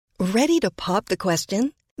Ready to pop the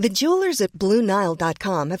question? The jewelers at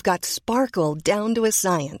BlueNile.com have got sparkle down to a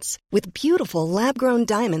science with beautiful lab-grown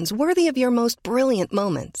diamonds worthy of your most brilliant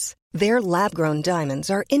moments. Their lab-grown diamonds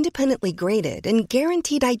are independently graded and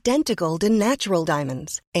guaranteed identical to natural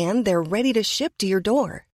diamonds, and they're ready to ship to your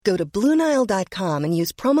door. Go to BlueNile.com and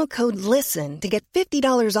use promo code LISTEN to get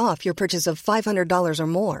 $50 off your purchase of $500 or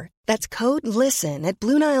more. That's code LISTEN at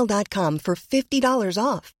BlueNile.com for $50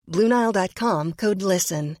 off. BlueNile.com, code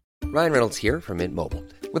LISTEN. Ryan Reynolds here from Mint Mobile.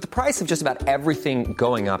 With the price of just about everything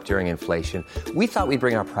going up during inflation, we thought we'd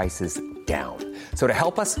bring our prices down. So to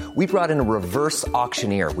help us, we brought in a reverse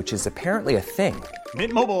auctioneer, which is apparently a thing.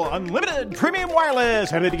 Mint Mobile Unlimited Premium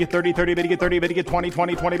Wireless. How to get 30, 30, bit to get 30, bit to get 20,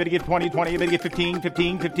 20, 20, bit to get 20, 20, bit to get 15,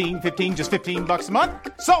 15, 15, 15, just $15 a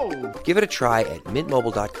month? Sold! Give it a try at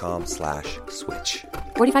mintmobile.com/switch.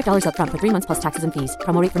 $45 up front for 3 months plus taxes and fees.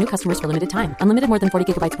 Promo rate for new customers for limited time. Unlimited more than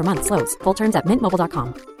 40 gigabytes per month. Slows full terms at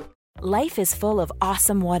mintmobile.com. Life is full of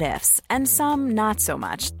awesome what-ifs, and some not so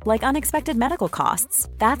much, like unexpected medical costs.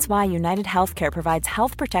 That's why United Healthcare provides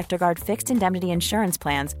Health Protector Guard fixed indemnity insurance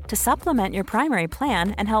plans to supplement your primary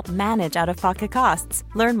plan and help manage out-of-pocket costs.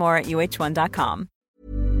 Learn more at uh1.com.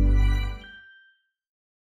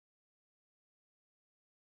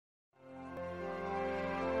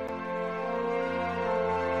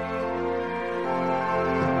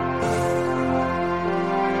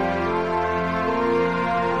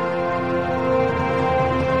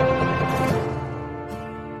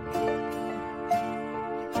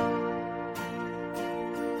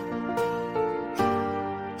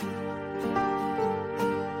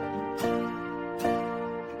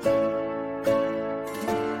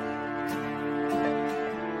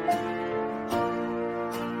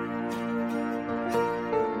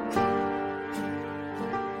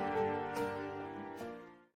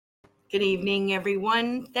 Good evening,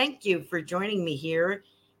 everyone. Thank you for joining me here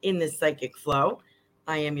in the Psychic Flow.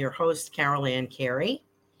 I am your host, Carol Ann Carey,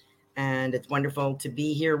 and it's wonderful to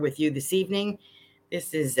be here with you this evening.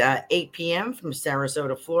 This is 8 p.m. from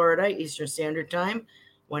Sarasota, Florida, Eastern Standard Time.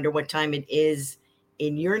 Wonder what time it is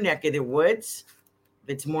in your neck of the woods, if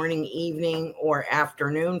it's morning, evening, or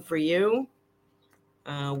afternoon for you.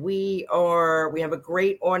 We have a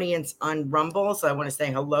great audience on Rumble, so I want to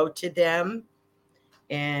say hello to them.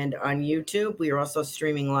 And on YouTube, we are also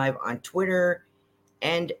streaming live on Twitter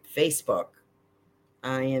and Facebook.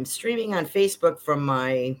 I am streaming on Facebook from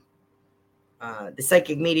my the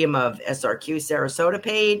Psychic Medium of SRQ Sarasota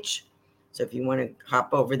page. So if you want to hop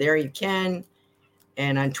over there, you can.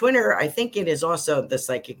 And on Twitter, I think it is also the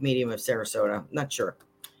Psychic Medium of Sarasota. I'm not sure.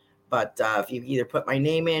 But if you either put my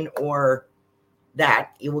name in or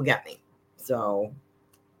that, you will get me. So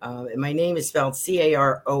my name is spelled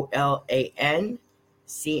CAROLAN.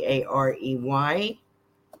 CAREY,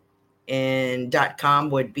 and .com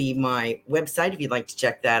would be my website if you'd like to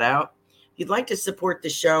check that out. If you'd like to support the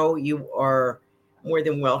show, you are more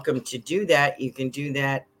than welcome to do that. You can do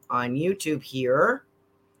that on YouTube here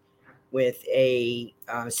with a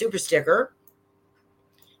super sticker.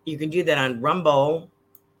 You can do that on Rumble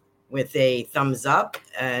with a thumbs up.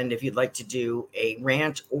 And if you'd like to do a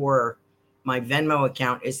rant, or my Venmo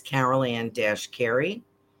account is Carol-Ann-Carey.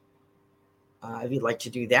 If you'd like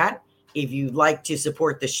to do that. If you'd like to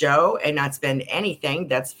support the show and not spend anything,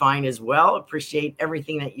 that's fine as well. Appreciate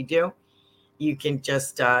everything that you do. You can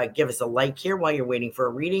just give us a like here while you're waiting for a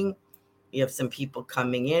reading. You have some people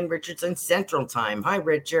coming in. Richard's in Central Time. Hi,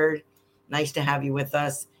 Richard. Nice to have you with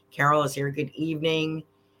us. Carol is here. Good evening.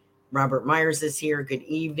 Robert Myers is here. Good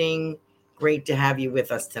evening. Great to have you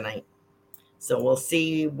with us tonight. So we'll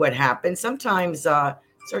see what happens. Sometimes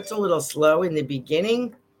starts a little slow in the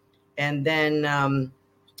beginning. And then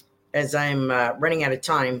as I'm running out of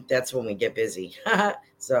time, that's when we get busy.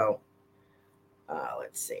 So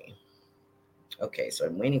let's see. Okay, so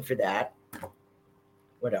I'm waiting for that.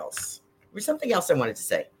 What else? There's something else I wanted to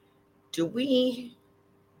say.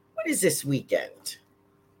 What is this weekend?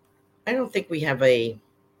 I don't think we have let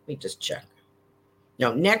me just check.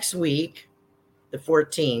 No, next week, the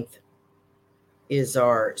 14th, is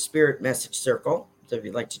our Spirit Message Circle. So if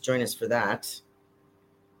you'd like to join us for that.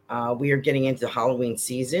 We are getting into Halloween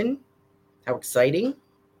season. How exciting.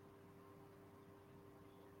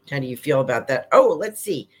 How do you feel about that? Oh, let's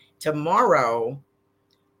see. Tomorrow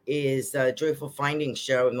is a Joyful Findings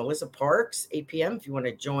show in Melissa Parks, 8 p.m. if you want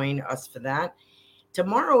to join us for that.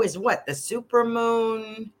 Tomorrow is what? The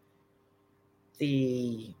supermoon,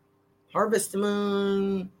 the harvest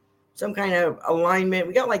moon, some kind of alignment.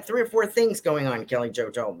 We got like 3 or 4 things going on, Kelly Jo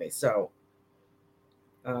told me. So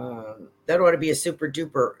that ought to be a super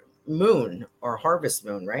duper moon or harvest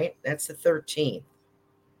moon, right? That's the 13th.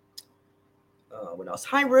 What else?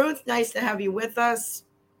 Hi, Ruth. Nice to have you with us.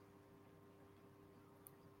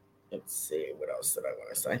 Let's see. What else did I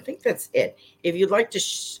want to say? I think that's it. If you'd like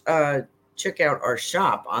to check out our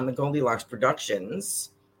shop on the Goldilocks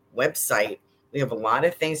Productions website, we have a lot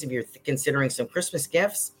of things. If you're considering some Christmas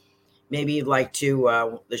gifts, maybe you'd like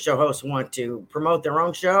to, the show hosts want to promote their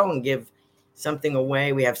own show and give something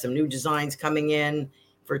away. We have some new designs coming in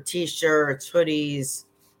for t-shirts, hoodies,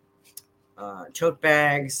 tote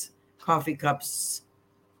bags, coffee cups,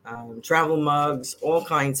 travel mugs, all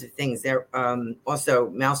kinds of things. There also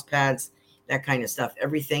mouse pads, that kind of stuff.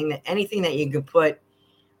 Anything that you could put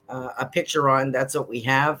a picture on, that's what we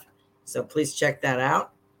have. So please check that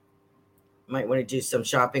out. Might want to do some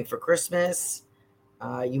shopping for Christmas.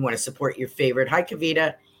 You want to support your favorite. Hi,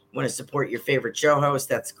 Kavita. You want to support your favorite show host.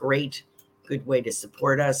 That's great. Good way to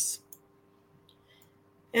support us.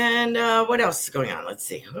 And what else is going on? Let's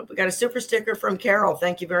see. Oh, we got a super sticker from Carol.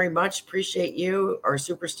 Thank you very much. Appreciate you. Our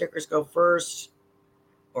super stickers go first,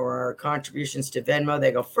 or our contributions to Venmo,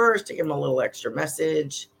 they go first to give them a little extra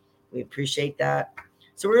message. We appreciate that.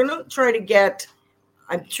 So we're going to try to get,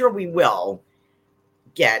 I'm sure we will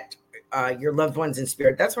get your loved ones in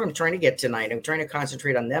spirit. That's what I'm trying to get tonight. I'm trying to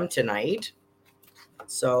concentrate on them tonight.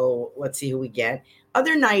 So let's see who we get.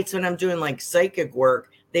 Other nights when I'm doing like psychic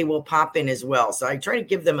work, they will pop in as well. So I try to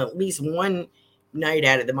give them at least one night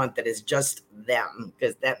out of the month that is just them,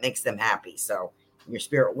 because that makes them happy. So your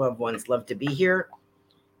spirit loved ones love to be here.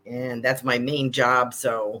 And that's my main job.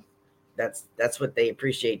 So that's what they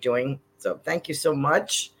appreciate doing. So thank you so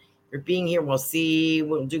much for being here.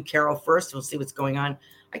 We'll do Carol first. We'll see what's going on.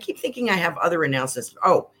 I keep thinking I have other announcements.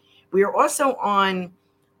 Oh, we are also on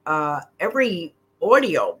every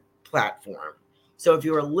audio platform. So if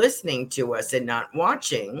you are listening to us and not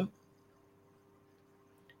watching,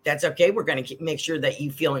 that's okay. We're going to make sure that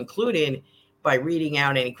you feel included by reading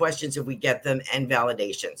out any questions if we get them and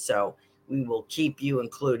validation. So we will keep you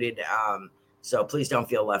included. So please don't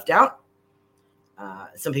feel left out.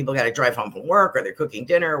 Some people got to drive home from work, or they're cooking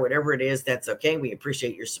dinner, or whatever it is. That's okay. We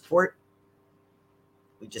appreciate your support.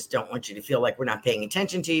 We just don't want you to feel like we're not paying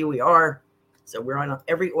attention to you. We are. So we're on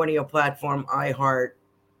every audio platform, iHeart,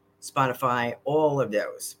 Spotify, all of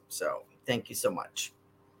those. So thank you so much.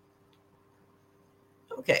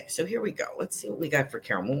 Okay, so here we go. Let's see what we got for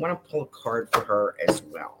Carol. We want to pull a card for her as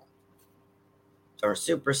well. Our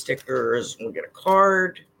super stickers. We'll get a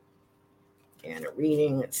card and a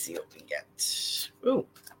reading. Let's see what we get. Ooh,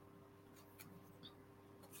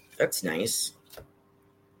 that's nice.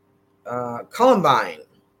 Columbine.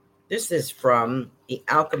 This is from the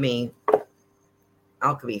Alchemy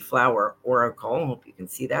Flower Oracle. Hope you can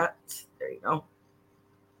see that. There you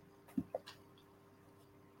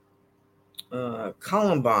go.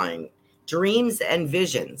 Columbine, Dreams and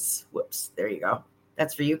Visions. Whoops, there you go.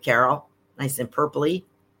 That's for you, Carol. Nice and purpley.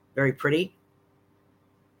 Very pretty.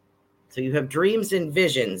 So you have dreams and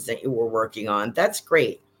visions that you were working on. That's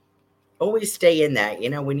great. Always stay in that. You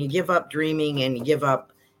know, when you give up dreaming and you give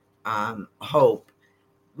up hope,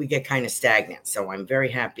 we get kind of stagnant. So I'm very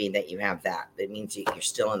happy that you have that. That means you're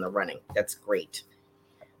still in the running. That's great.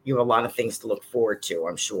 You have a lot of things to look forward to,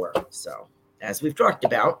 I'm sure. So as we've talked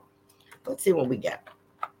about, let's see what we get.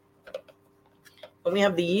 Well, we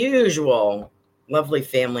have the usual lovely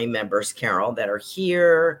family members, Carol, that are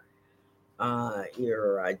here.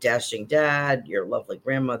 Your dashing dad, your lovely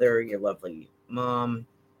grandmother, your lovely mom.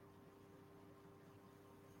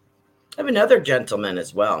 I have another gentleman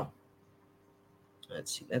as well.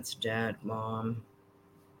 Let's see, that's dad, mom,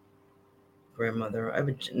 grandmother. I have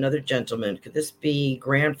another gentleman. Could this be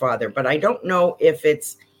grandfather? But I don't know if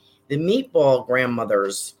it's the meatball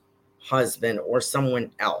grandmother's husband or someone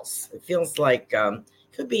else. It feels like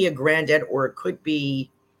could be a granddad, or it could be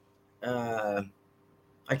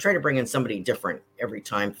I try to bring in somebody different every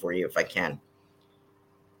time for you if I can.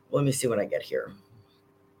 Let me see what I get here.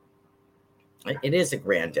 It is a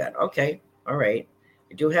granddad. Okay. All right.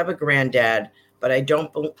 I do have a granddad, but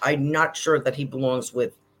I'm not sure that he belongs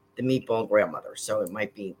with the meatball grandmother. So it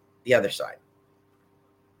might be the other side.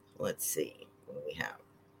 Let's see what do we have.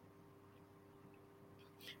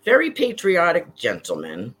 Very patriotic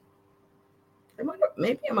gentleman.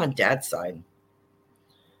 Maybe I'm on dad's side.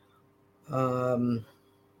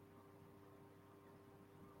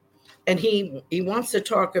 And he wants to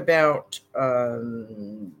talk about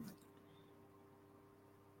I'm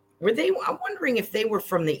wondering if they were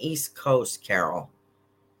from the East Coast, Carol.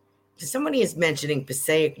 Somebody is mentioning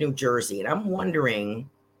Passaic, New Jersey, and I'm wondering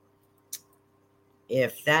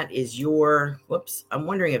if that is I'm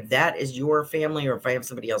wondering if that is your family, or if I have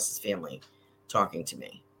somebody else's family talking to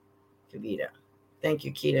me. Kavita. Thank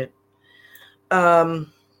you, Kita.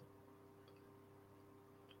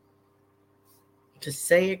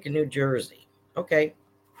 Passaic, New Jersey. Okay.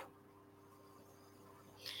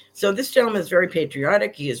 So this gentleman is very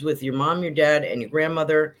patriotic. He is with your mom, your dad, and your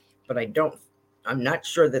grandmother, but I'm not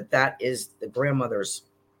sure that is the grandmother's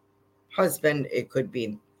husband. It could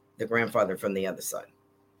be the grandfather from the other side.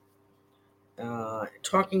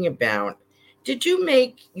 Talking about, did you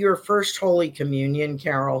make your first Holy Communion,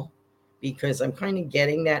 Carol? Because I'm kind of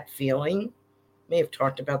getting that feeling. May have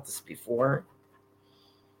talked about this before.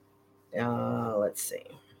 Let's see.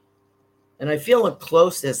 And I feel a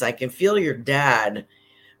closeness. I can feel your dad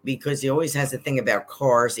because he always has a thing about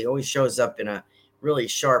cars. He always shows up in a really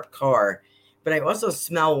sharp car. But I also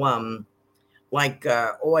smell like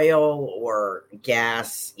oil or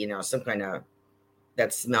gas, some kind of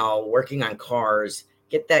that smell, working on cars.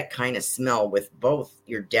 Get that kind of smell with both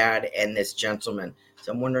your dad and this gentleman.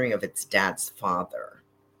 So I'm wondering if it's dad's father.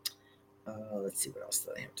 Let's see what else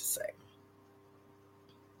do I have to say.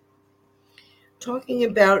 Talking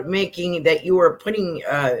about making that you are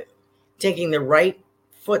taking the right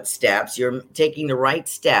footsteps. You're taking the right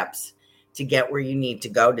steps to get where you need to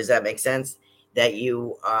go. Does that make sense? That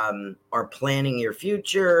you are planning your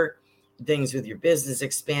future, things with your business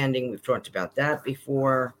expanding. We've talked about that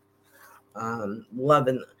before. Love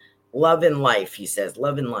and life, he says.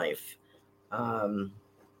 Love and life. I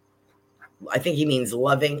think he means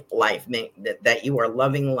loving life, that you are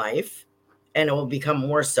loving life, and it will become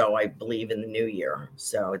more so, I believe, in the new year.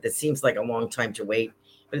 So that seems like a long time to wait,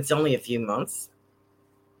 but it's only a few months.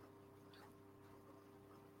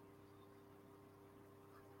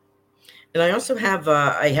 And I also have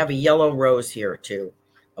I have a yellow rose here too.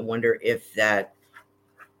 I wonder if that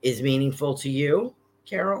is meaningful to you,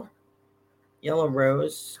 Carol. Yellow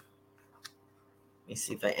rose. Let me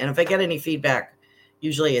see if I get any feedback.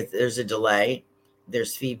 Usually there's a delay.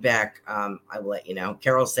 There's feedback. I will let you know.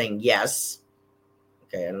 Carol's saying yes.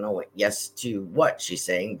 Okay, I don't know what yes to what she's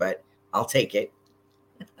saying, but I'll take it.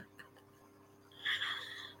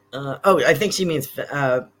 I think she means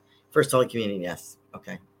First Holy Communion. Yes.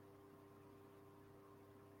 Okay.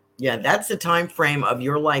 Yeah, that's the time frame of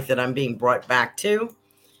your life that I'm being brought back to.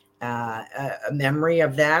 A memory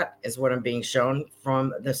of that is what I'm being shown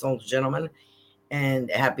from this old gentleman,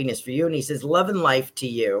 and happiness for you. And he says, love and life to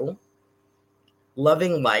you.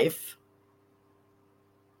 Loving life.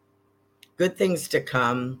 Good things to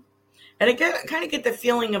come. And I kind of get the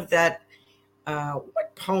feeling of that.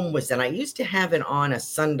 What poem was that? I used to have it on a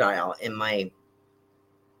sundial in my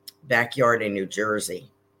backyard in New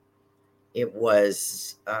Jersey. It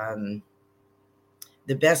was the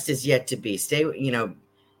best is yet to be. Stay,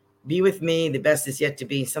 be with me. The best is yet to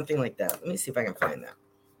be. Something like that. Let me see if I can find that.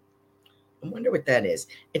 I wonder what that is.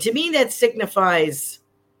 And to me, that signifies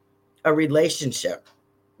a relationship,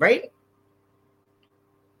 right?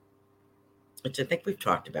 Which I think we've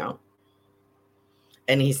talked about.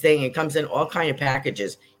 And he's saying it comes in all kind of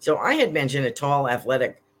packages. So I had mentioned a tall,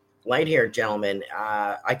 athletic, light-haired gentleman.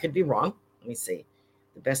 I could be wrong. Let me see.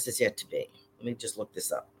 The best is yet to be. Let me just look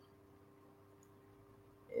this up.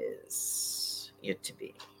 Is yet to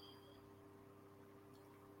be.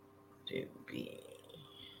 To be.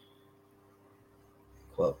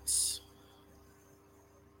 Quotes.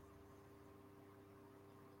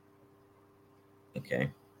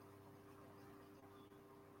 Okay.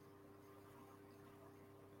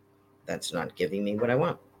 That's not giving me what I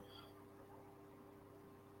want.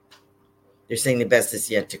 They're saying the best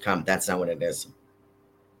is yet to come. That's not what it is.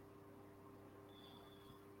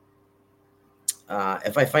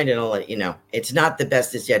 If I find it, I'll let you know. It's not the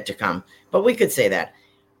best is yet to come, but we could say that.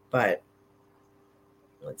 But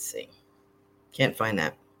let's see. Can't find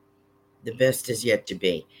that. The best is yet to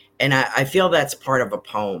be. And I feel that's part of a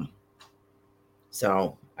poem.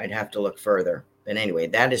 So I'd have to look further. But anyway,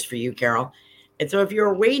 that is for you, Carol. And so if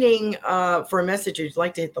you're waiting for a message, you'd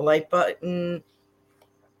like to hit the like button,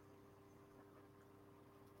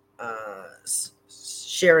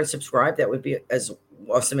 share and subscribe. That would be as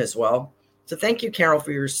awesome as well. So thank you, Carol,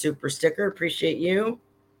 for your super sticker. Appreciate you.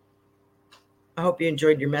 I hope you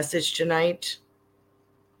enjoyed your message tonight.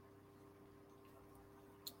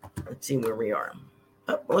 Let's see where we are.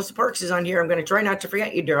 Oh, Melissa Parks is on here. I'm going to try not to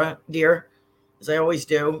forget you, dear, as I always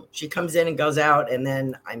do. She comes in and goes out, and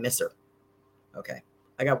then I miss her. Okay.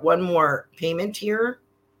 I got one more payment here,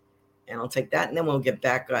 and I'll take that, and then we'll get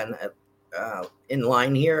back on in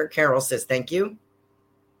line here. Carol says thank you.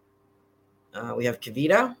 We have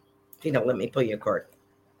Kavita. Kavita, let me pull you a card.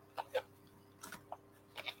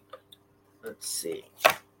 Let's see.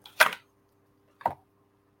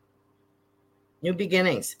 New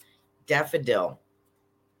beginnings. Daffodil.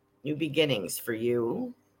 New beginnings for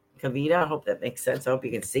you, Kavita. I hope that makes sense. I hope you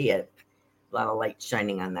can see it. A lot of light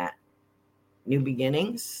shining on that. New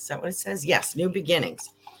beginnings. Is that what it says? Yes, new beginnings.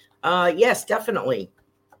 Yes, definitely.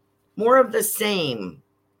 More of the same.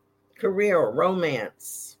 Career,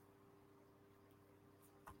 romance.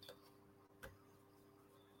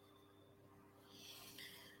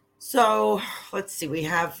 So let's see. We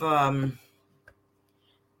have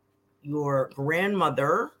your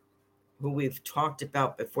grandmother, who we've talked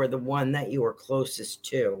about before, the one that you are closest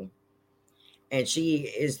to. And she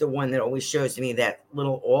is the one that always shows me that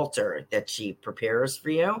little altar that she prepares for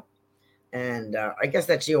you. And I guess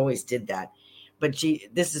that she always did that. But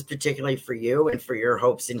this is particularly for you and for your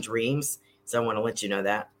hopes and dreams. So I want to let you know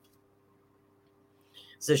that.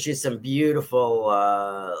 So she's some beautiful,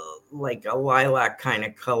 like a lilac kind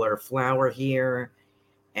of color flower here,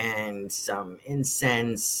 and some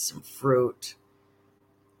incense, some fruit,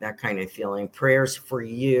 that kind of feeling. Prayers for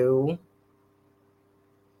you.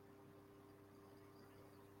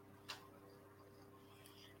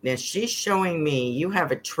 Now she's showing me you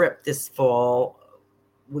have a trip this fall,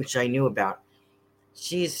 which I knew about.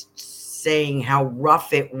 She's saying how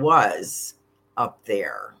rough it was up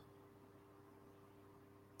there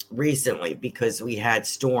recently because we had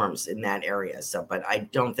storms in that area. So, but I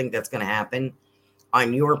don't think that's going to happen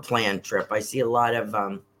on your planned trip. I see a lot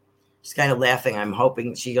of, she's kind of laughing. I'm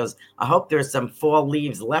hoping, she goes, I hope there's some fall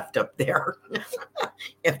leaves left up there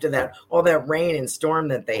after that, all that rain and storm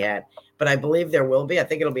that they had. But I believe there will be. I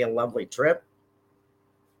think it'll be a lovely trip.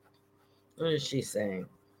 What is she saying?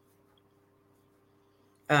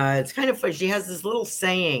 It's kind of funny. She has this little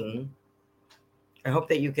saying. I hope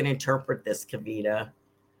that you can interpret this, Kavita.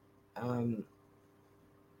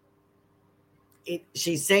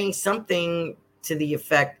 She's saying something to the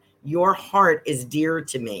effect, your heart is dear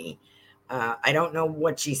to me. I don't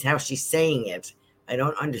know how she's saying it. I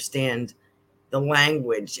don't understand the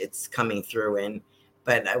language it's coming through in,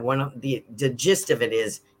 but I want the gist of it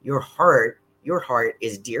is your heart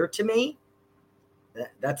is dear to me.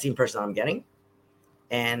 That's the impression I'm getting.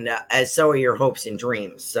 And as so are your hopes and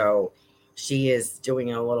dreams. So she is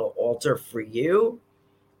doing a little altar for you,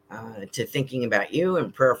 to thinking about you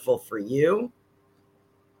and prayerful for you.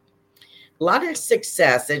 A lot of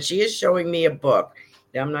success. And she is showing me a book.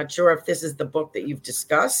 Now, I'm not sure if this is the book that you've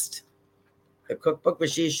discussed, the cookbook, but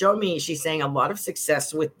she's showing me, she's saying a lot of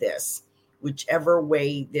success with this. Whichever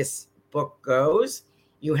way this book goes,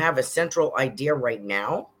 you have a central idea right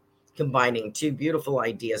now, combining two beautiful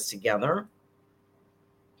ideas together.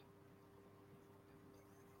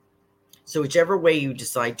 So whichever way you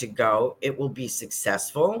decide to go, it will be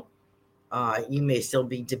successful. You may still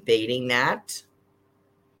be debating that.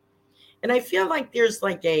 And I feel like there's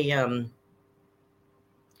like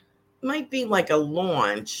might be like a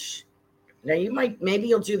launch. Now maybe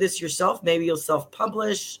you'll do this yourself. Maybe you'll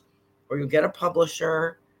self-publish or you'll get a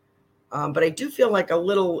publisher. But I do feel like a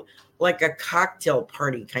little, like a cocktail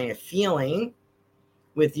party kind of feeling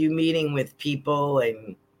with you meeting with people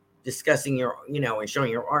and discussing your, and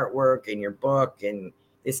showing your artwork and your book and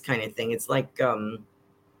this kind of thing. It's like a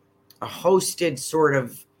hosted sort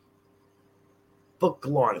of book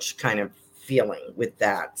launch kind of feeling with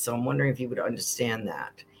that. So I'm wondering if you would understand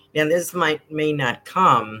that. Now, this may not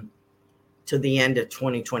come to the end of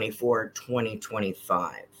 2024,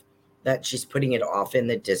 2025. That she's putting it off in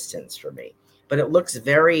the distance for me. But it looks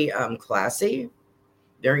very classy,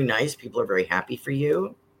 very nice. People are very happy for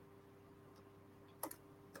you.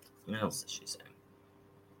 What else is she saying?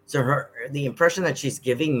 So the impression that she's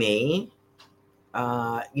giving me,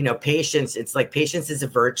 patience. It's like patience is a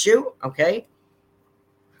virtue. Okay.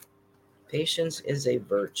 Patience is a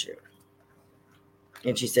virtue.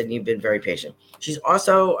 And she said, you've been very patient. She's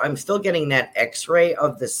also, I'm still getting that x-ray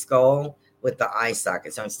of the skull with the eye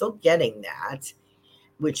socket. So I'm still getting that,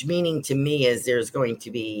 which meaning to me is there's going to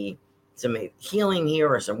be some healing here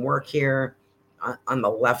or some work here on the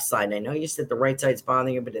left side. I know you said the right side's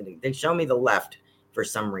bothering you, but they show me the left for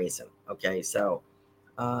some reason. Okay, so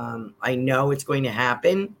I know it's going to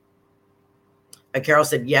happen. Carol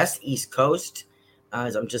said, yes, East Coast.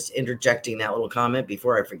 As I'm just interjecting that little comment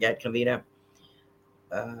before I forget, Kavita.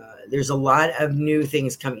 There's a lot of new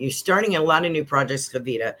things coming. You're starting a lot of new projects,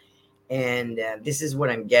 Kavita, and this is what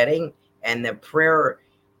I'm getting. And the prayer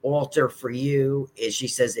altar for you is, she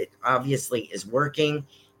says it obviously is working,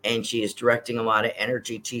 and she is directing a lot of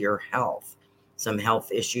energy to your health, some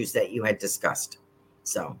health issues that you had discussed.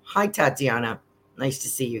 So, hi, Tatiana. Nice to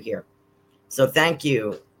see you here. So thank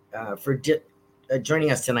you for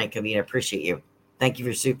joining us tonight, Kavita. Appreciate you. Thank you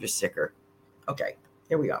for super sticker. Okay,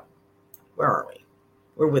 here we go. Where are we?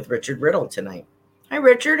 We're with Richard Riddle tonight. Hi,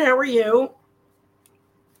 Richard. How are you?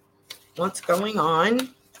 What's going on?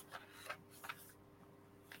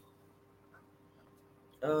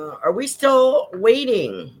 Are we still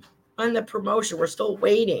waiting on the promotion? We're still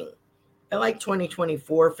waiting. I like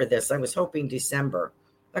 2024 for this. I was hoping December.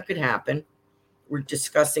 That could happen. We're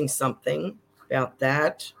discussing something about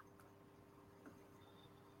that.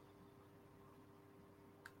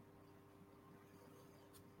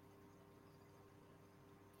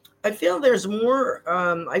 I feel there's more.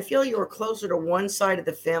 I feel you're closer to one side of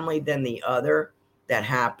the family than the other. That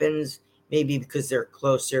happens maybe because they're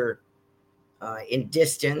closer in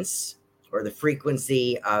distance, or the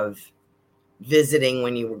frequency of visiting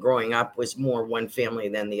when you were growing up was more one family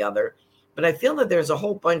than the other. But I feel that there's a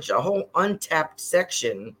whole untapped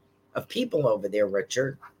section of people over there,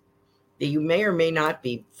 Richard, that you may or may not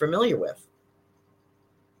be familiar with.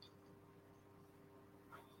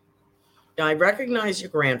 Now, I recognize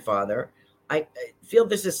your grandfather. I feel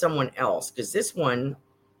this is someone else, because this one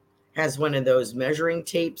has one of those measuring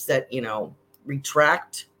tapes that,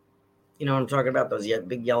 retract. You know what I'm talking about? Those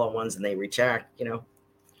big yellow ones, and they retract,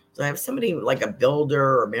 So I have somebody like a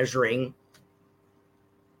builder or measuring.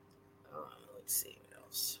 Let's see what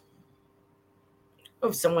else. Oh,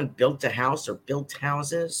 if someone built a house or built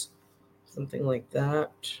houses, something like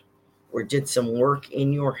that, or did some work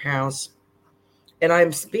in your house. And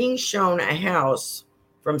I'm being shown a house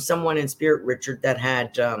from someone in spirit, Richard, that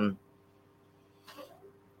had,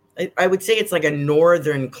 I would say it's like a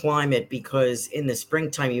northern climate, because in the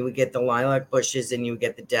springtime you would get the lilac bushes and you would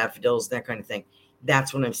get the daffodils, that kind of thing.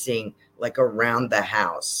 That's what I'm seeing, like around the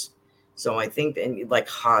house. So I think like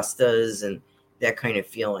hostas and that kind of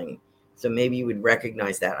feeling. So maybe you would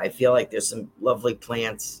recognize that. I feel like there's some lovely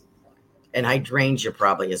plants, and hydrangea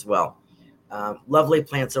probably as well. Lovely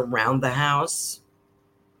plants around the house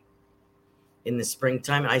in the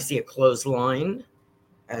springtime. I see a clothesline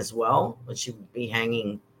as well, which would be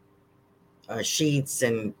hanging sheets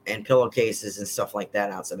and pillowcases and stuff like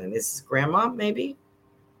that outside. And this is grandma, maybe.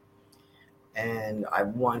 And I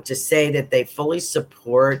want to say that they fully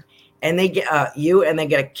support, and they get you, and they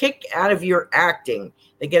get a kick out of your acting.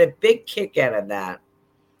 They get a big kick out of that,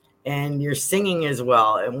 and your singing as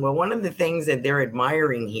well. And one of the things that they're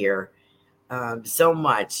admiring here so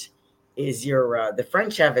much is your. The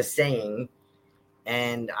French have a saying,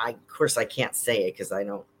 and of course I can't say it because I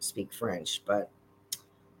don't speak French, but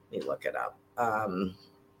let me look it up.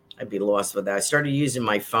 I'd be lost with that. I started using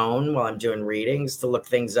my phone while I'm doing readings to look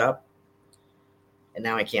things up, and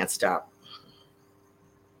now I can't stop.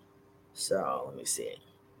 So let me see.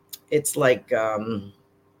 It's like, let me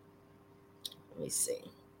see.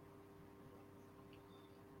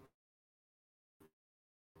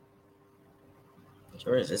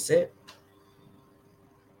 Sure, is this it?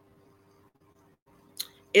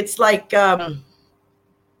 It's like,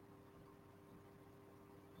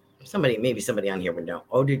 maybe somebody on here would know.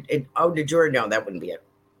 De jure? No, that wouldn't be it.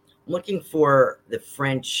 I'm looking for the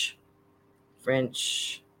French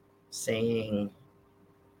saying.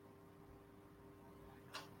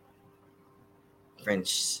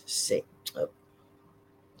 French say. Oh,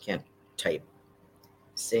 can't type.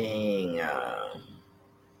 Saying.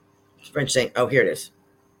 French saying. Oh, here it is.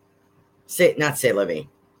 Not say la vie.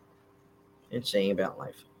 French saying about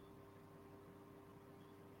life.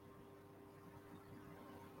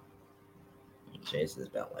 Chase is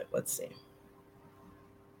about life. Let's see.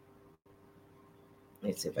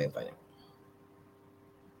 Let's see if I can find it.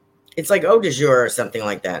 It's like eau de jour or something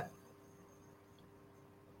like that.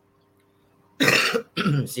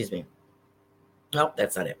 Excuse me. No,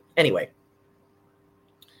 that's not it. Anyway,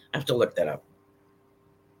 I have to look that up.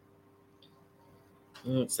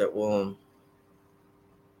 So, well,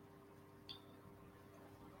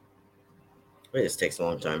 wait, this takes a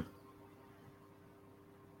long time.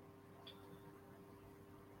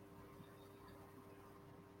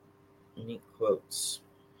 Any quotes?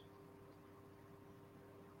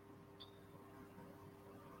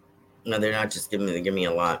 No, they're not just giving me. They give me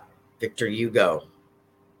a lot. Victor Hugo.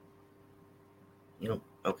 Nope.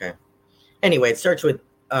 Okay. Anyway, it starts with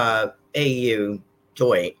AU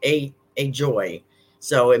joy. A joy.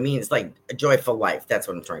 So it means like a joyful life. That's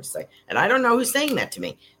what I'm trying to say. And I don't know who's saying that to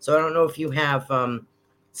me. So I don't know if you have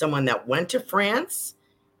someone that went to France,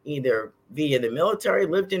 either via the military,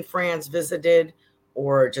 lived in France, visited,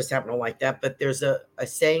 or just happened to like that. But there's a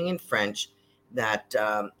saying in French that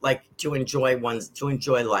like to enjoy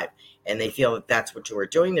life. And they feel that that's what you are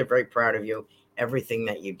doing. They're very proud of you, everything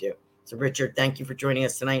that you do. So Richard, thank you for joining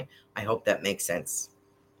us tonight. I hope that makes sense.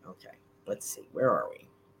 Okay, let's see. Where are we?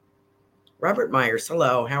 Robert Myers,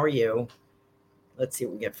 hello. How are you? Let's see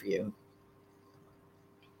what we get for you.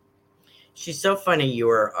 She's so funny.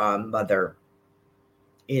 Your mother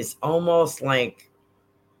is almost like,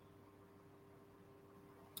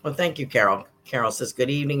 well, thank you, Carol. Carol says, good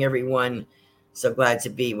evening, everyone. So glad to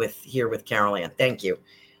be here with Carol Ann. Thank you.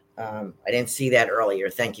 I didn't see that earlier.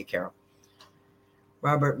 Thank you, Carol.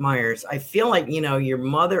 Robert Myers, I feel like, your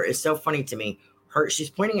mother is so funny to me. She's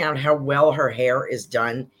pointing out how well her hair is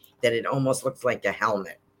done, that it almost looks like a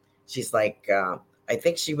helmet. She's like, I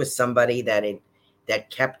think she was somebody that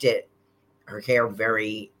kept her hair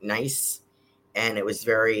very nice, and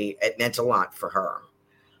it meant a lot for her.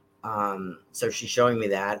 So she's showing me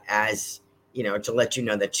that as, to let you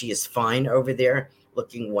know that she is fine over there,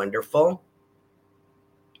 looking wonderful.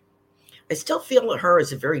 I still feel her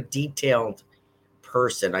as a very detailed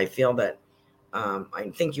person. I feel that,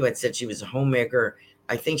 I think you had said she was a homemaker.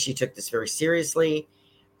 I think she took this very seriously.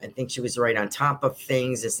 I think she was right on top of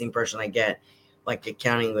things. It's the impression I get, like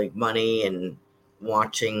accounting like money and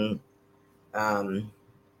watching.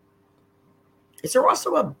 Is there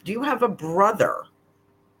also do you have a brother,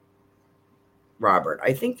 Robert?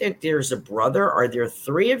 I think that there's a brother. Are there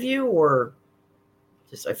three of you, or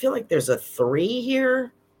I feel like there's a three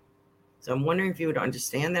here. So I'm wondering if you would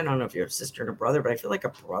understand that. I don't know if you're a sister and a brother, but I feel like a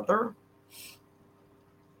brother.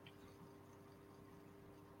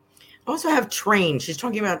 I also have train. She's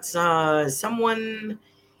talking about someone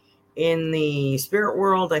in the spirit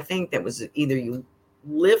world, I think, that was either you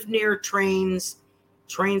lived near trains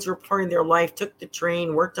were part of their life, took the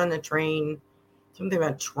train, worked on the train, something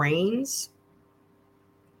about trains.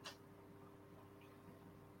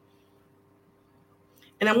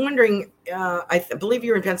 And I'm wondering, I believe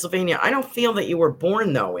you're in Pennsylvania. I don't feel that you were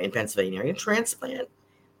born, though, in Pennsylvania. Are you a transplant?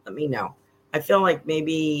 Let me know. I feel like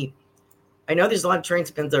maybe, I know there's a lot of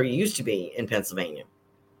transplants that used to be in Pennsylvania.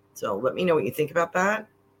 So let me know what you think about that.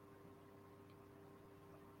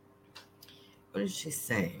 What is she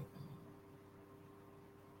saying?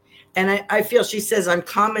 And I feel, she says, I'm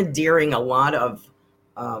commandeering a lot of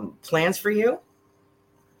plans for you.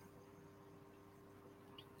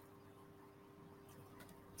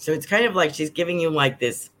 So it's kind of like she's giving you like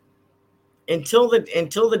this, until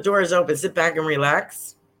the door is open, sit back and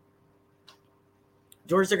relax.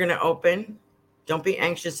 Doors are going to open. Don't be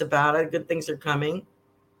anxious about it. Good things are coming.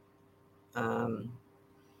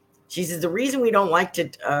 She says the reason we don't like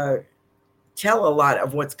to tell a lot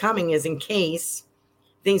of what's coming is in case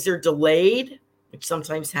things are delayed, which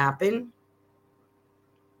sometimes happen.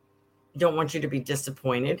 Don't want you to be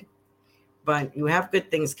disappointed. But you have good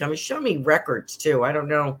things coming. Show me records, too. I don't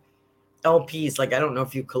know. LPs, like I don't know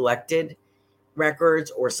if you collected records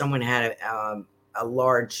or someone had a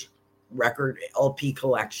large record LP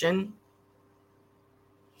collection.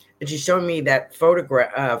 And she's showing me that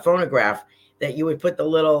phonograph that you would put the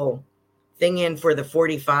little thing in for the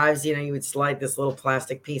 45s. You would slide this little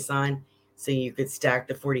plastic piece on so you could stack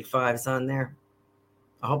the 45s on there.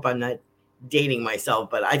 I hope I'm not dating myself,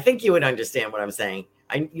 but I think you would understand what I'm saying.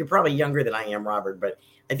 You're probably younger than I am, Robert, but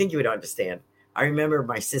I think you would understand. I remember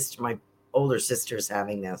my older sisters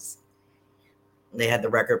having this. They had the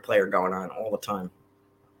record player going on all the time.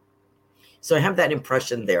 So I have that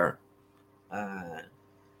impression there. And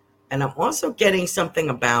I'm also getting something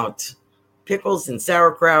about pickles and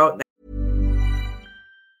sauerkraut.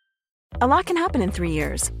 A lot can happen in 3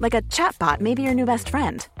 years, like a chatbot may be your new best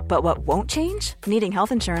friend. But what won't change? Needing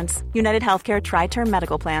health insurance. United Healthcare Tri-Term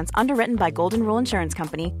Medical Plans, underwritten by Golden Rule Insurance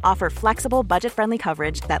Company, offer flexible, budget-friendly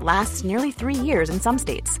coverage that lasts nearly 3 years in some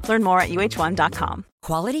states. Learn more at uh1.com.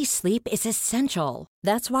 Quality sleep is essential.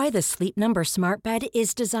 That's why the Sleep Number Smart Bed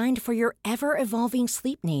is designed for your ever-evolving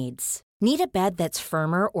sleep needs. Need a bed that's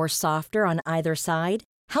firmer or softer on either side?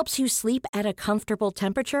 Helps you sleep at a comfortable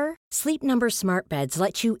temperature? Sleep Number Smart Beds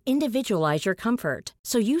let you individualize your comfort,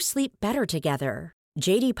 so you sleep better together.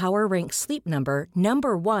 J.D. Power ranks Sleep Number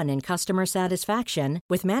number 1 in customer satisfaction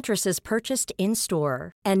with mattresses purchased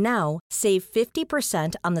in-store. And now, save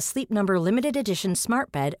 50% on the Sleep Number Limited Edition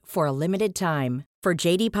Smart Bed for a limited time. For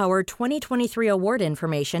J.D. Power 2023 award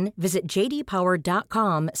information, visit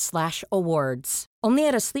jdpower.com/awards. Only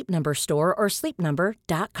at a Sleep Number store or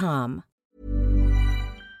sleepnumber.com.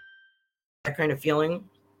 That kind of feeling.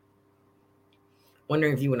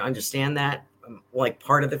 Wondering if you would understand that, like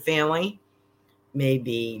part of the family.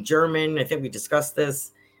 Maybe German. I think we discussed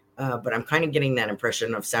this, but I'm kind of getting that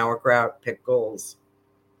impression of sauerkraut, pickles,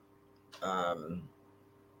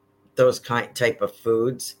 those type of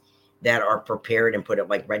foods that are prepared and put up,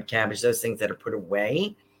 like red cabbage, those things that are put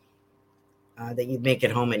away, that you'd make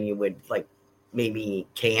at home and you would like maybe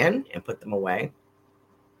can and put them away.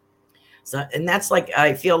 So, and that's like,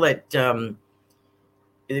 I feel that the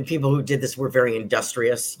people who did this were very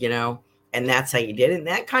industrious, and that's how you did it. And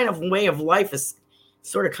that kind of way of life is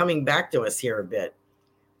sort of coming back to us here a bit.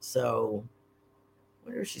 So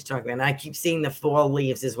wonder what she's talking about. And I keep seeing the fall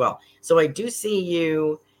leaves as well. So I do see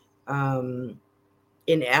you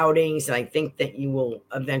in outings, and I think that you will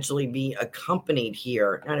eventually be accompanied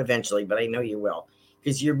here. Not eventually, but I know you will,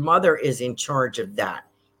 because your mother is in charge of that,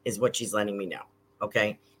 is what she's letting me know.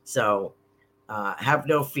 Okay, so have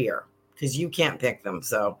no fear, because you can't pick them.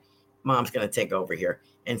 So mom's going to take over here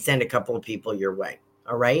and send a couple of people your way.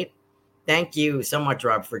 All right. Thank you so much,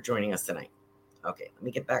 Rob, for joining us tonight. Okay, let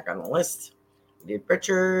me get back on the list. We did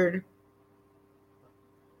Richard.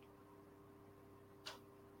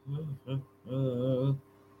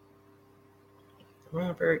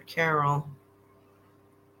 Robert, Carol.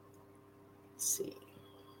 Let's see.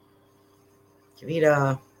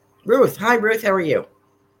 Kavita. Ruth. Hi, Ruth. How are you?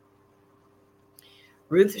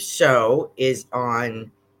 Ruth's show is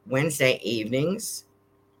on Wednesday evenings.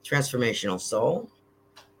 Transformational Soul.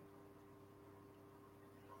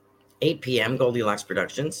 8 p.m. Goldilocks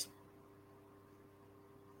Productions.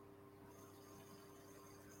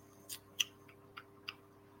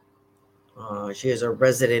 She is a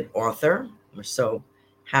resident author. We're so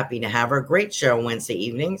happy to have her. Great show Wednesday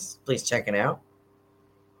evenings. Please check it out.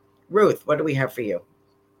 Ruth, what do we have for you?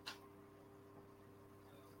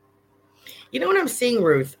 You know what I'm seeing,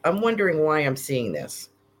 Ruth? I'm wondering why I'm seeing this.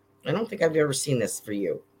 I don't think I've ever seen this for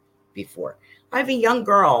you before. I have a young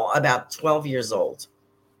girl about 12 years old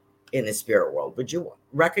in the spirit world. Would you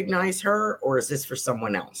recognize her, or is this for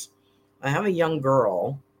someone else? I have a young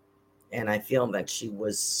girl, and I feel that she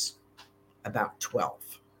was about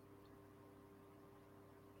 12.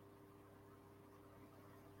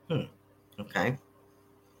 Okay.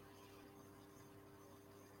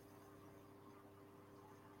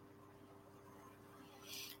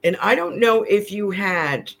 And I don't know if you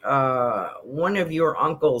had one of your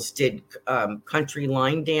uncles did country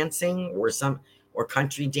line dancing or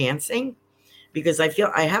country dancing, because I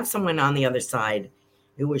feel I have someone on the other side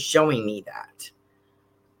who was showing me that,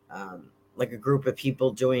 like a group of people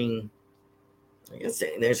doing, I guess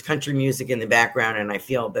there's country music in the background, and I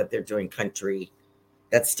feel that they're doing country,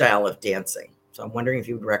 that style of dancing. So I'm wondering if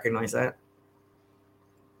you would recognize that.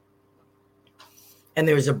 And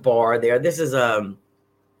there's a bar there. This is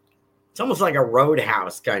it's almost like a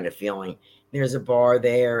roadhouse kind of feeling. There's a bar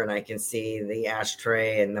there, and I can see the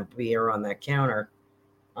ashtray and the beer on that counter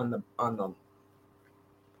on the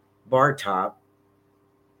bar top.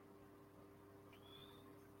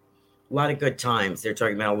 A lot of good times. They're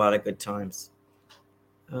talking about a lot of good times.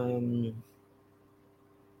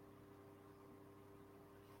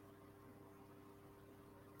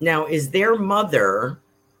 Now, is their mother,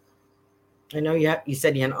 I know you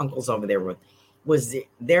said you had uncles over there, but was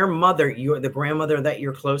their mother the grandmother that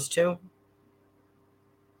you're close to?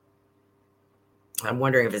 I'm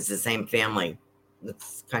wondering if it's the same family.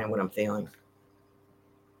 That's kind of what I'm feeling.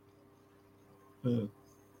 And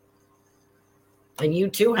you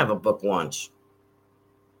too have a book launch.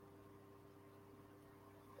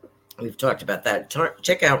 We've talked about that.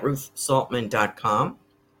 Check out ruthsaltman.com.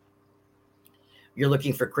 You're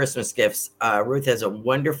looking for Christmas gifts. Ruth has a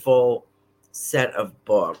wonderful set of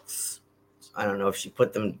books. I don't know if she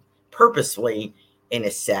put them purposely in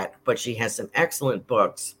a set, but she has some excellent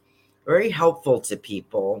books, very helpful to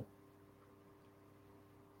people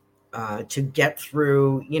to get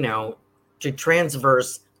through, to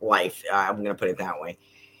transverse life. I'm going to put it that way.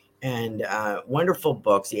 And wonderful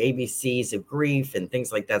books, the ABCs of grief and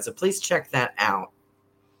things like that. So please check that out.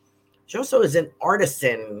 She also is an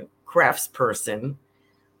artisan craftsperson.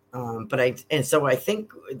 So I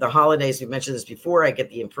think the holidays, we mentioned this before, I get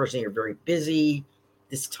the impression you're very busy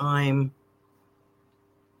this time.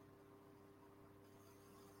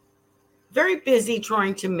 Very busy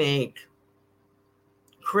trying to make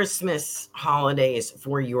Christmas holidays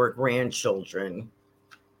for your grandchildren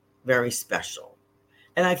very special.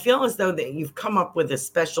 And I feel as though that you've come up with a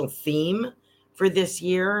special theme for this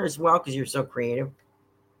year as well, because you're so creative.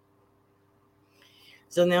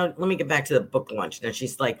 So now let me get back to the book launch. Now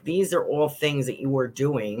she's like, these are all things that you are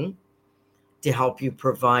doing to help you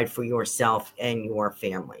provide for yourself and your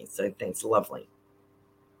family. So I think it's lovely.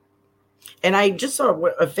 And I just saw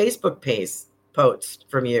a Facebook post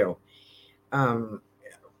from you,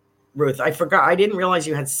 Ruth. I forgot. I didn't realize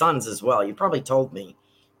you had sons as well. You probably told me,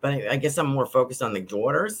 but I guess I'm more focused on the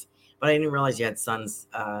daughters, but I didn't realize you had sons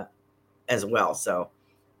as well. So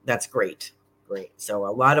that's great. Great. So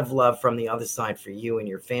a lot of love from the other side for you and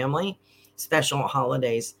your family. Special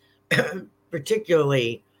holidays,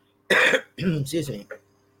 particularly, excuse me,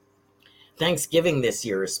 Thanksgiving this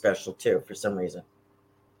year is special too, for some reason.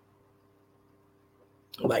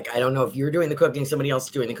 Like, I don't know if you're doing the cooking, somebody else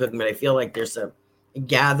is doing the cooking, but I feel like there's a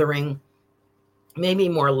gathering, maybe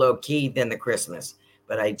more low key than the Christmas,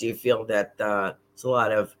 but I do feel that it's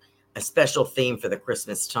a special theme for the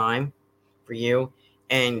Christmas time for you.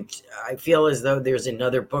 And I feel as though there's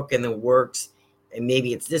another book in the works, and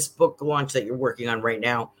maybe it's this book launch that you're working on right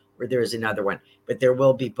now, or there's another one. But there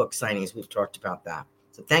will be book signings. We've talked about that.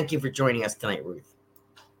 So thank you for joining us tonight, Ruth.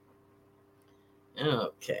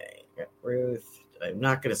 Okay, Ruth. I'm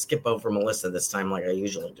not going to skip over Melissa this time like I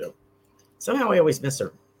usually do. Somehow I always miss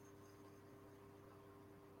her.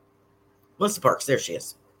 Melissa Parks, there she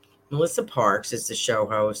is. Melissa Parks is the show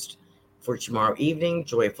host for tomorrow evening,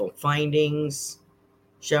 Joyful Findings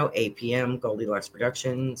show, 8 p.m., Goldilocks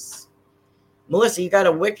Productions. Melissa, you got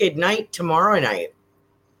a wicked night tomorrow night.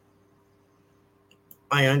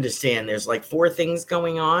 I understand there's like 4 things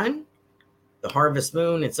going on. The harvest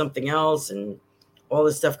moon and something else and all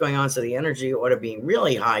this stuff going on. So the energy ought to be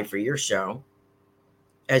really high for your show,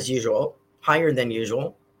 as usual, higher than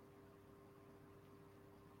usual.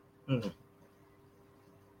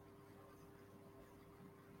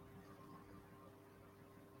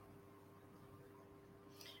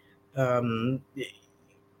 The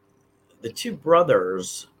 2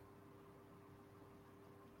 brothers,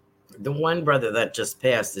 the one brother that just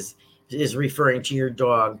passed is referring to your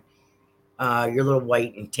dog, your little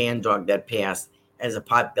white and tan dog that passed, as a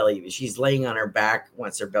potbelly. She's laying on her back,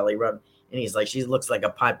 wants her belly rubbed, and he's like, she looks like a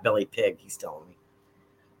potbelly pig, he's telling me.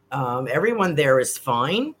 Everyone there is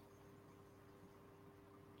fine.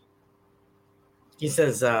 He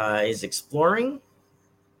says he's exploring.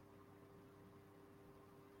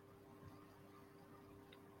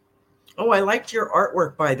 Oh, I liked your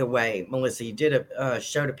artwork, by the way, Melissa. You did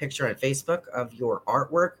showed a picture on Facebook of your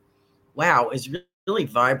artwork. Wow, it's really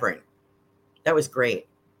vibrant. That was great.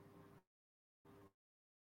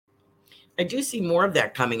 I do see more of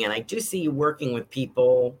that coming in. I do see you working with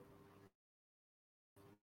people.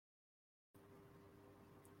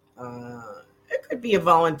 It could be a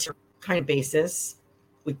volunteer kind of basis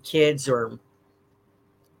with kids or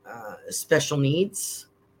special needs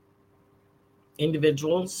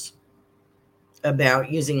individuals,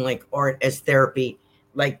 about using like art as therapy,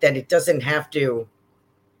 like that. It doesn't have to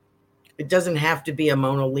be a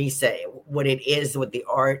Mona Lisa. What it is, what the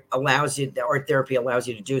art allows you, the art therapy allows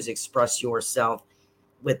you to do, is express yourself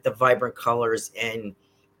with the vibrant colors and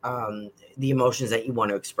the emotions that you want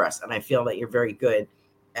to express. And I feel that you're very good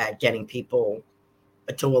at getting people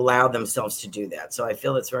to allow themselves to do that. So I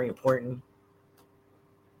feel it's very important.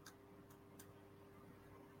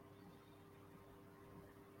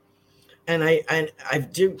 And I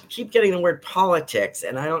do keep getting the word politics,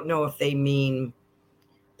 and I don't know if they mean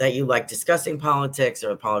that you like discussing politics,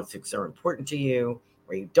 or politics are important to you,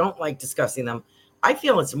 or you don't like discussing them. I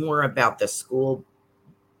feel it's more about the school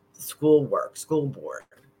board.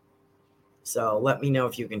 So let me know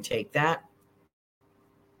if you can take that.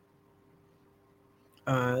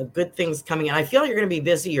 Good things coming in. I feel you're going to be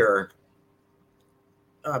busier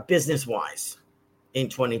business-wise in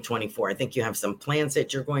 2024. I think you have some plans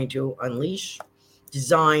that you're going to unleash,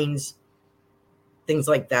 designs, things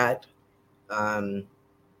like that,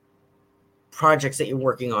 projects that you're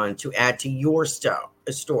working on to add to your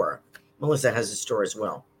store. Melissa has a store as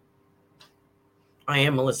well. I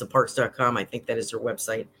am melissaparks.com. I think that is her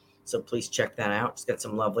website. So please check that out. It's got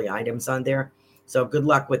some lovely items on there. So good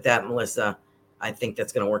luck with that, Melissa. I think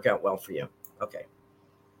that's going to work out well for you. Okay.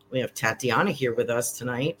 We have Tatiana here with us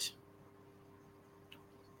tonight.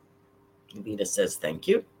 Vita says thank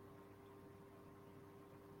you.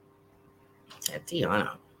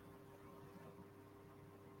 Tatiana.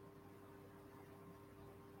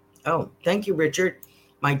 Oh, thank you, Richard.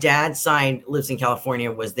 My dad's side lives in California,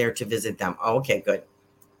 was there to visit them. Oh, okay, good.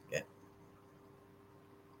 Good.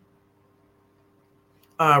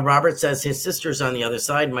 Robert says his sister's on the other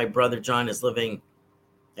side. My brother John is living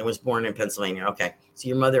and was born in Pennsylvania. Okay, so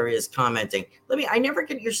your mother is commenting. I never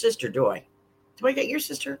get your sister, do I? Do I get your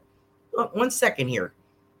sister? Look, 1 second here,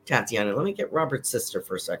 Tatiana. Let me get Robert's sister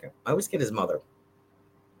for a second. I always get his mother.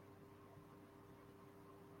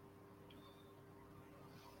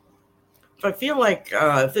 I feel like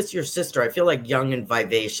if it's your sister, I feel like young and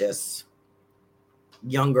vivacious.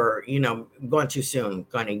 Younger, gone too soon,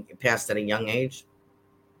 gone past at a young age.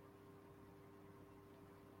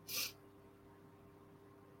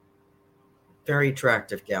 Very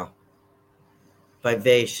attractive gal.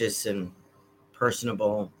 Vivacious and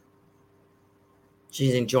personable.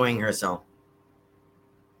 She's enjoying herself.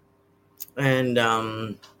 And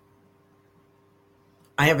I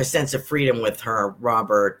have a sense of freedom with her,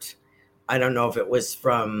 Robert. I don't know if it was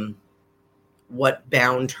from what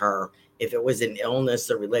bound her, if it was an illness,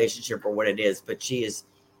 a relationship, or what it is, but she is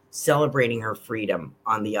celebrating her freedom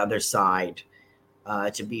on the other side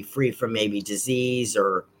to be free from maybe disease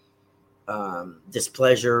or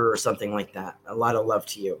displeasure or something like that. A lot of love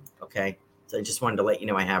to you. Okay. So I just wanted to let you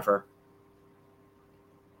know I have her.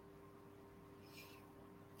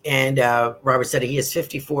 And Robert said he is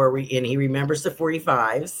 54 and he remembers the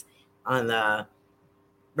 45s on the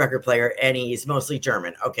record player, and he's mostly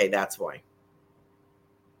German. Okay, that's why.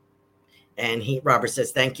 And Robert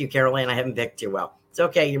says, thank you, Carol Ann. I haven't picked you well. It's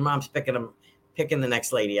okay. Your mom's picking the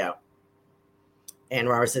next lady out. And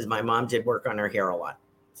Robert says, my mom did work on her hair a lot.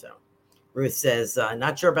 So Ruth says,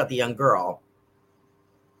 not sure about the young girl.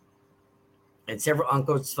 And several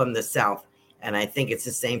uncles from the South. And I think it's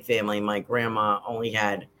the same family. My grandma only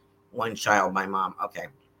had one child, my mom. Okay.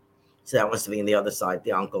 So that must have been the other side,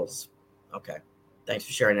 the uncles. Okay. Thanks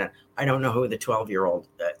for sharing that. I don't know who the 12-year-old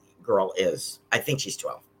girl is. I think she's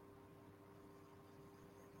 12.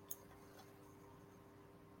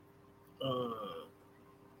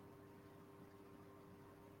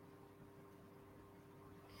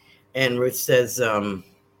 And Ruth says, Robert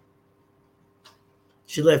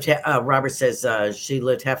says she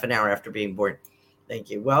lived half an hour after being born. Thank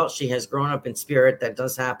you. Well, she has grown up in spirit. That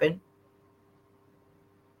does happen.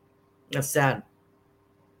 That's sad.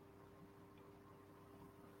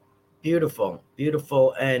 Beautiful,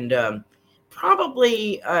 beautiful. And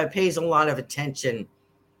probably pays a lot of attention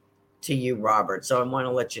to you, Robert. So I want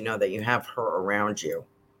to let you know that you have her around you.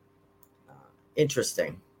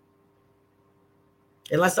 Interesting.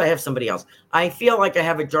 Unless I have somebody else. I feel like I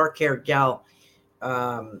have a dark-haired gal,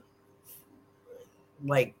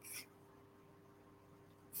 like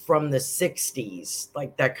from the 60s,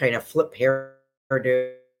 like that kind of flip hairdo.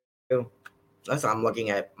 That's I'm looking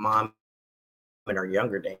at mom in her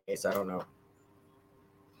younger days. I don't know.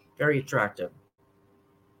 Very attractive.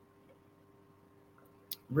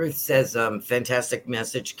 Ruth says, fantastic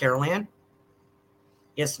message, Carol Ann.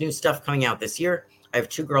 Yes, new stuff coming out this year. I have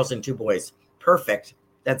 2 girls and 2 boys. Perfect.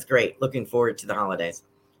 That's great. Looking forward to the holidays.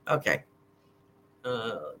 Okay.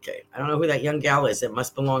 Okay. I don't know who that young gal is. It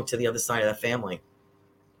must belong to the other side of the family.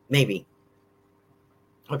 Maybe.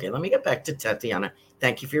 Okay, let me get back to Tatiana.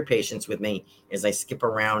 Thank you for your patience with me as I skip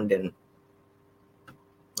around and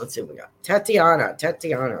let's see what we got. Tatiana.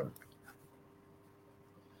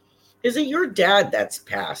 Is it your dad that's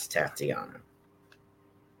passed, Tatiana?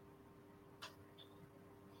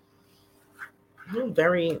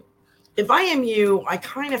 If I am you, I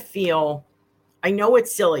kind of feel, I know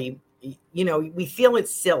it's silly. You know, we feel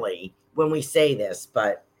it's silly when we say this,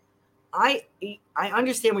 but I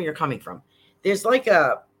understand where you're coming from. There's like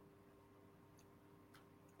an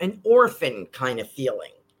orphan kind of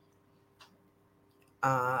feeling.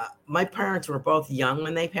 My parents were both young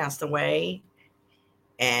when they passed away.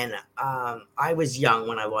 And I was young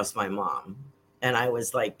when I lost my mom. And I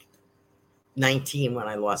was like 19 when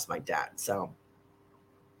I lost my dad. So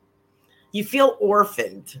you feel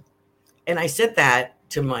orphaned. And I said that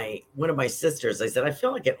to one of my sisters. I said, I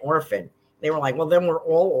feel like an orphan. They were like, well, then we're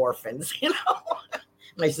all orphans, you know.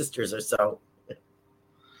 My sisters are so,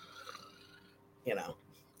 you know,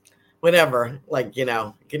 whatever. Like, you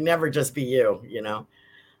know, it can never just be you, you know.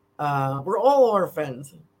 We're all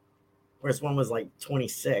orphans. Whereas one was like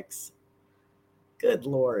 26. Good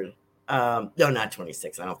Lord. No, not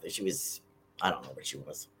 26. I don't think she was, I don't know what she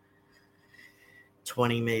was.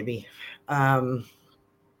 20 maybe. I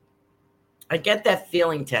get that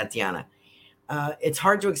feeling, Tatiana. It's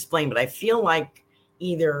hard to explain, but I feel like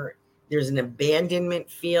either there's an abandonment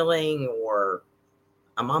feeling or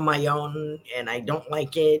I'm on my own and I don't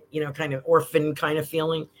like it, you know, kind of orphan kind of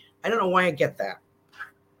feeling. I don't know why I get that.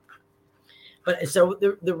 But so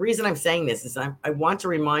the reason I'm saying this is I want to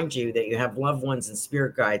remind you that you have loved ones and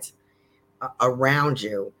spirit guides around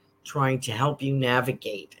you trying to help you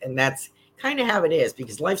navigate. And that's kind of how it is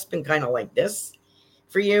because life's been kind of like this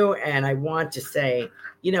for you. And I want to say,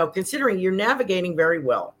 you know, considering you're navigating very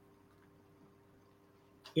well,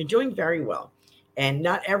 you're doing very well. And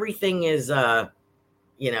not everything is,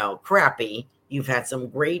 you know, crappy. You've had some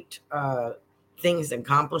great things,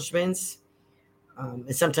 accomplishments.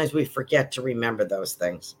 And sometimes we forget to remember those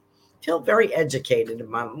things. Feel very educated,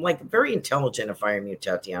 like very intelligent if I am you,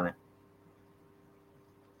 Tatiana.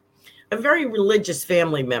 A very religious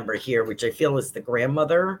family member here, which I feel is the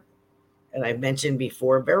grandmother. And I've mentioned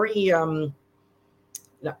before, very, I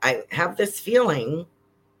have this feeling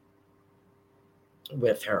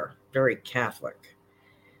with her, very Catholic.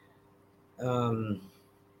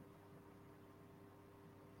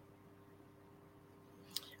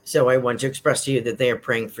 So I want to express to you that they are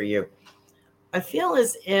praying for you. I feel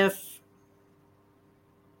as if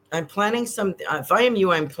I'm planning if I am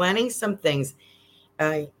you, I'm planning some things.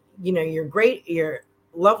 You know, you're great, you're a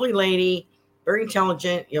lovely lady. very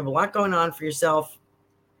intelligent. You have a lot going on for yourself.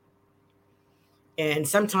 And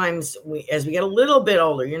sometimes as we get a little bit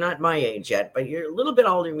older, you're not my age yet, but you're a little bit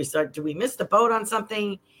older, we start, do we miss the boat on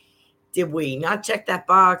something? Did we not check that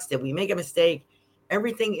box? Did we make a mistake?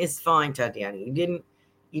 Everything is fine, Tatiana. You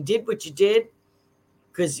did what you did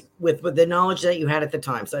because with the knowledge that you had at the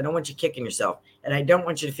time. So I don't want you kicking yourself. And I don't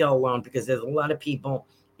want you to feel alone because there's a lot of people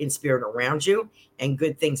in spirit around you and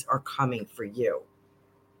good things are coming for you.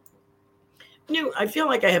 I feel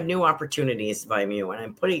like I have new opportunities by you, and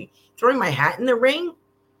I'm throwing my hat in the ring.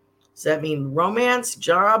 Does that mean romance,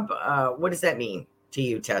 job? What does that mean to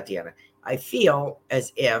you, Tatiana? I feel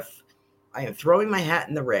as if I am throwing my hat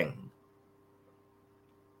in the ring.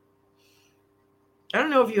 I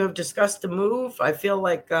don't know if you have discussed a move. I feel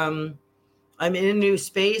like I'm in a new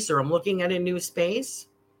space, or I'm looking at a new space.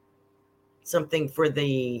 Something for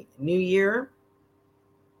the new year.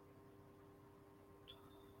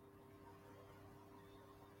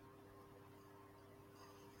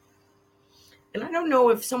 And I don't know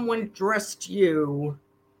if someone dressed you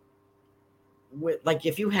with, like,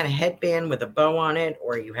 if you had a headband with a bow on it,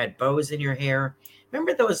 or you had bows in your hair.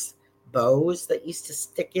 Remember those bows that used to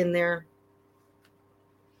stick in there?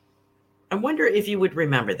 I wonder if you would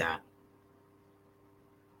remember that.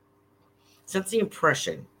 So that's the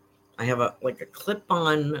impression. I have a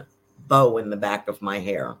clip-on bow in the back of my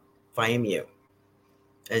hair, if I am you,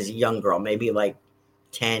 as a young girl, maybe like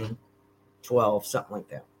 10, 12, something like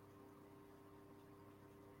that.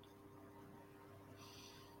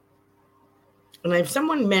 And I have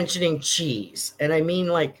someone mentioning cheese, and I mean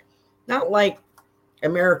not like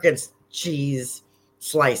American cheese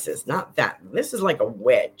slices, not that. This is like a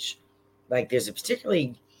wedge. Like there's a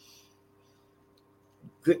particularly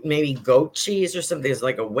good, maybe goat cheese or something. There's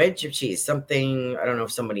like a wedge of cheese, something, I don't know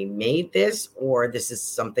if somebody made this, or this is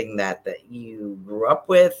something that you grew up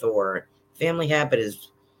with, or family habit is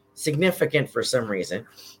significant for some reason.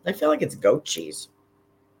 I feel like it's goat cheese.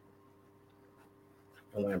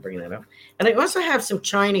 I want to bring that up. And I also have some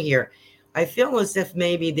china here. I feel as if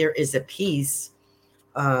maybe there is a piece,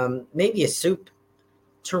 maybe a soup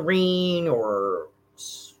tureen or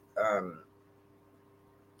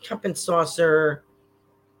cup and saucer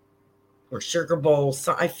or sugar bowl.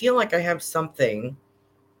 So I feel like I have something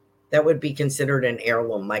that would be considered an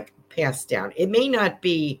heirloom, like passed down. It may not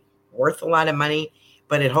be worth a lot of money,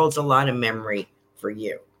 but it holds a lot of memory for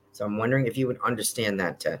you. So I'm wondering if you would understand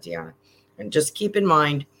that, Tatiana. And just keep in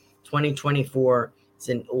mind, 2024, it's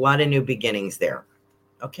a lot of new beginnings there.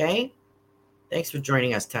 Okay? Thanks for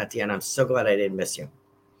joining us, Tatiana. I'm so glad I didn't miss you.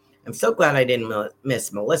 I'm so glad I didn't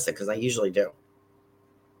miss Melissa, because I usually do.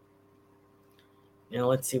 Now,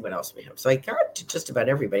 let's see what else we have. So I got to just about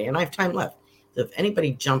everybody, and I have time left. So if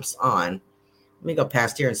anybody jumps on, let me go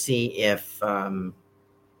past here and see if I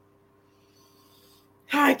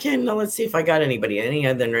can. Let's see if I got anybody. Any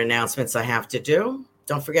other announcements I have to do?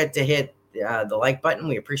 Don't forget to hit the like button.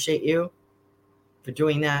 We appreciate you for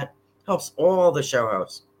doing that. Helps all the show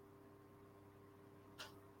hosts.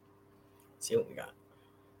 Let's see what we got.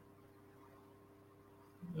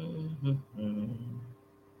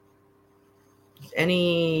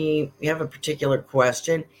 You have a particular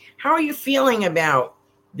question? How are you feeling about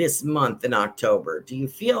this month in October? What do you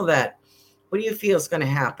feel is going to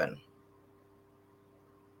happen?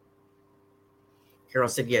 Carol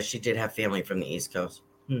said, yes, she did have family from the East Coast.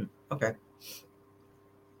 Okay.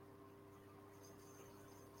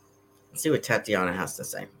 Let's see what Tatiana has to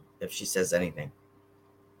say, if she says anything.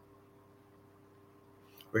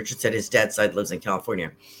 Richard said his dad's side lives in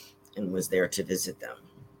California and was there to visit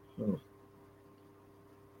them.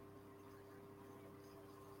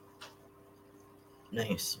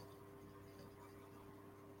 Nice.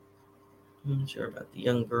 I'm not sure about the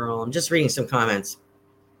young girl. I'm just reading some comments.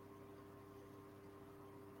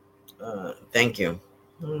 Thank you.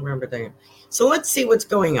 I don't remember that. So let's see what's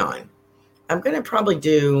going on. I'm going to probably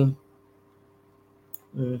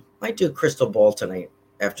might do crystal ball tonight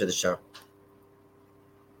after the show.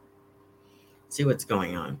 See what's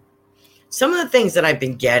going on. Some of the things that I've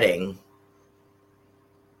been getting.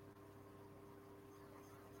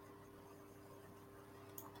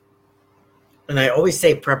 And I always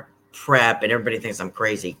say prep, and everybody thinks I'm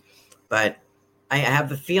crazy. But I have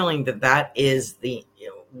the feeling that is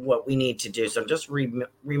what we need to do. So I'm just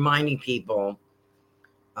reminding people,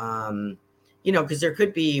 because there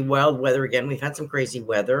could be wild weather again. We've had some crazy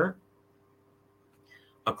weather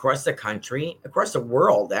across the country, across the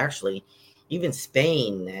world, actually. Even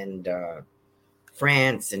Spain and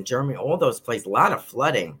France and Germany, all those places, a lot of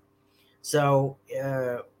flooding. So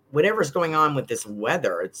whatever's going on with this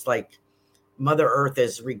weather, it's like Mother Earth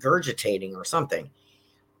is regurgitating or something.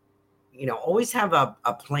 always have a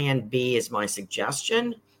plan B is my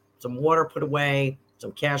suggestion. Some water put away,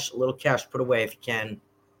 some cash, a little cash put away if you can.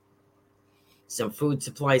 Some food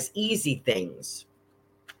supplies, easy things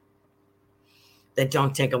that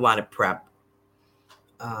don't take a lot of prep.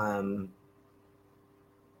 And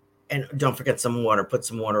don't forget some water. Put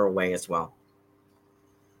some water away as well.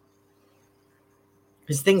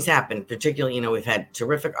 Because things happen, particularly, we've had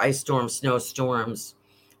terrific ice storms, snowstorms,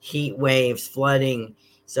 heat waves, flooding.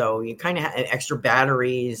 So you kind of have extra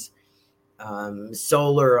batteries,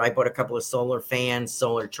 solar. I bought a couple of solar fans,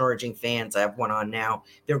 solar charging fans. I have one on now.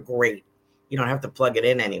 They're great. You don't have to plug it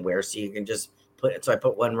in anywhere. So you can just put it. So I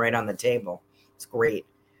put one right on the table. It's great.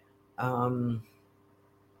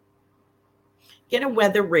 Get a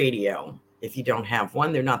weather radio if you don't have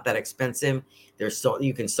one. They're not that expensive.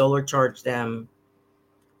 You can solar charge them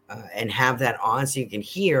and have that on so you can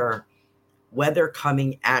hear weather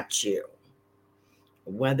coming at you.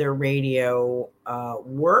 Weather radio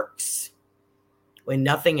works when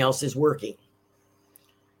nothing else is working.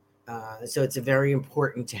 So it's very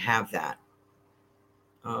important to have that.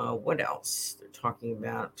 What else? They're talking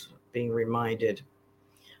about being reminded.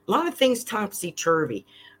 A lot of things topsy-turvy.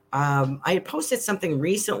 I had posted something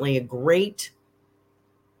recently, a great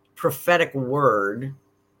prophetic word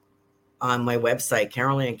on my website,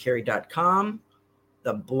 carolancarey.com.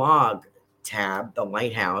 The blog tab, the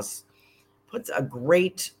Lighthouse, puts a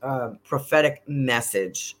great prophetic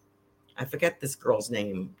message. I forget this girl's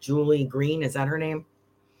name. Julie Green, is that her name?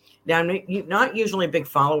 Now, I'm not usually a big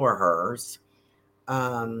follower of hers.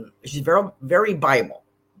 She's very, very Bible,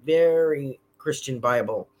 very Christian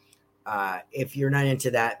Bible. If you're not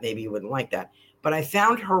into that, maybe you wouldn't like that. But I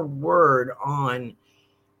found her word on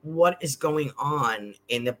what is going on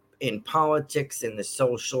in politics and the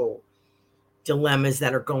social dilemmas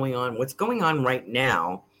that are going on. What's going on right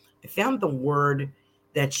now? I found the word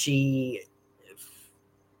that she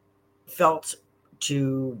felt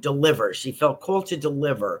to deliver. She felt called to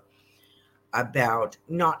deliver about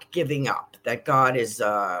not giving up, that God is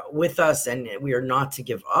with us and we are not to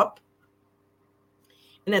give up,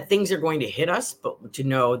 and that things are going to hit us, but to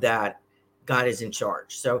know that God is in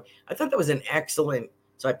charge. So I thought that was an excellent,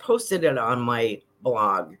 so I posted it on my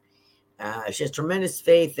blog. She has tremendous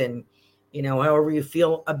faith in, however you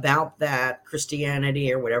feel about that,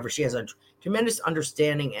 Christianity or whatever. She has a tremendous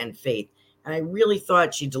understanding and faith. And I really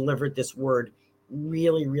thought she delivered this word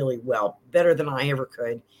really, really well, better than I ever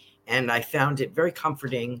could. And I found it very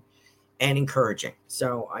comforting and encouraging.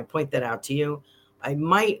 So I point that out to you. I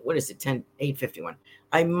might, 8:51.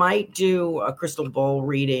 I might do a crystal ball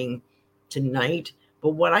reading tonight, but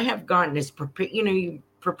what I have gotten is you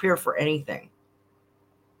prepare for anything.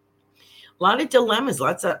 A lot of dilemmas,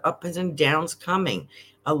 lots of ups and downs coming.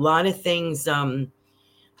 A lot of things,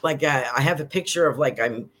 like I have a picture of like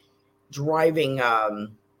I'm driving, I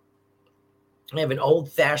have an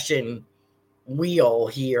old-fashioned wheel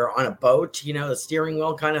here on a boat, the steering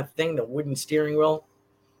wheel kind of thing, the wooden steering wheel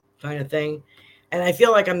kind of thing. And I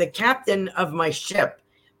feel like I'm the captain of my ship,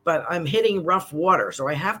 but I'm hitting rough water. So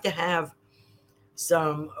I have to have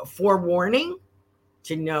some forewarning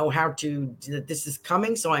to know that this is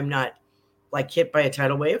coming, so I'm not like hit by a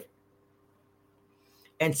tidal wave,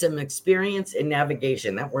 and some experience in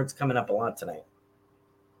navigation. That word's coming up a lot tonight.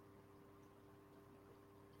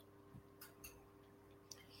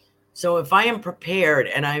 So if I am prepared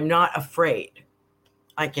and I'm not afraid,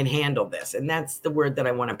 I can handle this. And that's the word that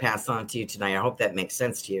I want to pass on to you tonight. I hope that makes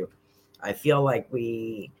sense to you. I feel like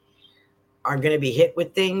we are going to be hit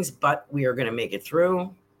with things, but we are going to make it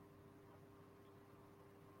through.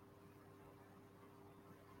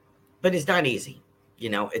 But it's not easy.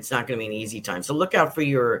 It's not going to be an easy time. So look out for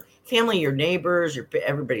your family, your neighbors,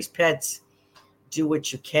 everybody's pets. Do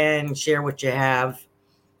what you can, share what you have,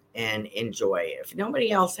 and enjoy. If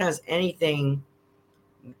nobody else has anything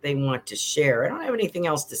they want to share, I don't have anything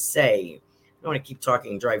else to say. I don't want to keep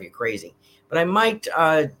talking and drive you crazy. But I might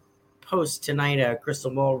post tonight a crystal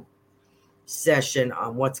ball session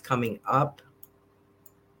on what's coming up.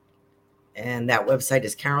 And that website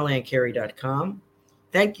is carolancarey.com.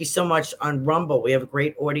 Thank you so much on Rumble. We have a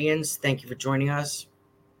great audience. Thank you for joining us.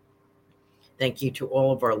 Thank you to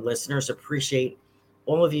all of our listeners. Appreciate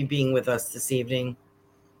all of you being with us this evening.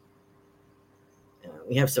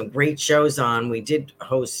 We have some great shows on. We did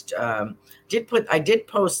host, I did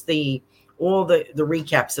post all the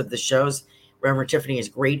recaps of the shows. Reverend Tiffany is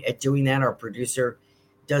great at doing that. Our producer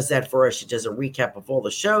does that for us. She does a recap of all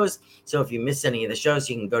the shows. So if you miss any of the shows,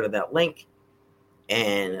 you can go to that link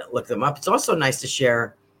and look them up. It's also nice to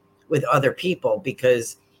share with other people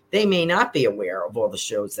because they may not be aware of all the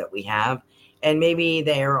shows that we have. And maybe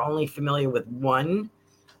they are only familiar with one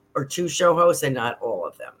or 2 show hosts and not all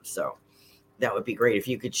of them. So that would be great. If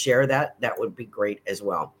you could share that, that would be great as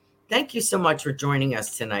well. Thank you so much for joining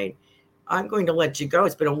us tonight. I'm going to let you go.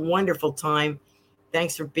 It's been a wonderful time.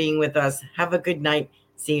 Thanks for being with us. Have a good night.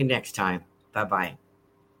 See you next time. Bye-bye.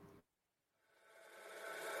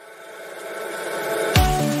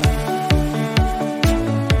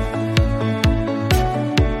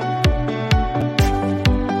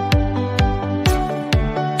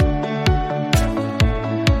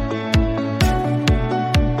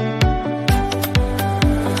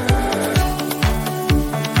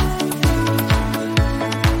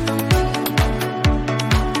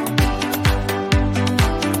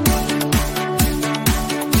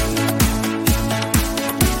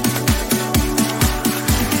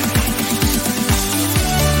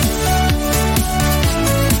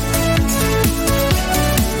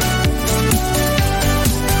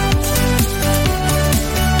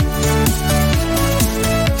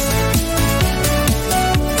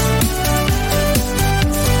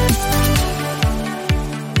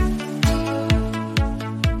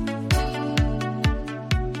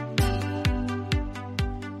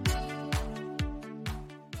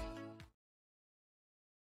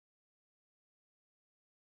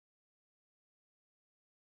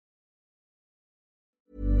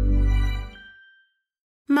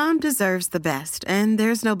 Mom deserves the best, and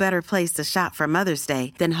there's no better place to shop for Mother's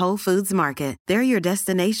Day than Whole Foods Market. They're your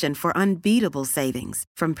destination for unbeatable savings,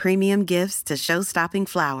 from premium gifts to show-stopping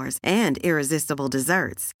flowers and irresistible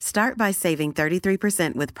desserts. Start by saving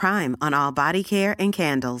 33% with Prime on all body care and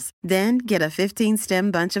candles. Then get a 15-stem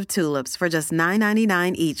bunch of tulips for just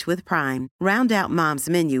 $9.99 each with Prime. Round out Mom's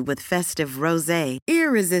menu with festive rosé,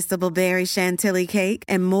 irresistible berry chantilly cake,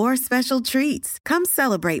 and more special treats. Come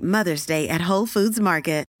celebrate Mother's Day at Whole Foods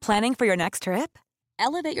Market. Planning for your next trip?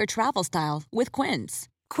 Elevate your travel style with Quince.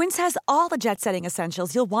 Quince has all the jet-setting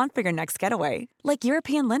essentials you'll want for your next getaway, like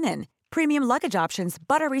European linen, premium luggage options,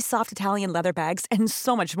 buttery soft Italian leather bags, and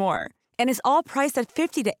so much more. And is all priced at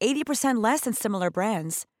 50 to 80% less than similar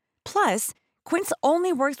brands. Plus, Quince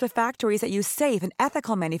only works with factories that use safe and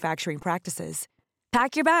ethical manufacturing practices.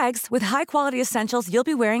 Pack your bags with high-quality essentials you'll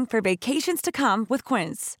be wearing for vacations to come with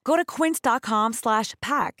Quince. Go to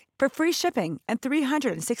quince.com/pack for free shipping and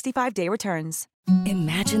 365-day returns.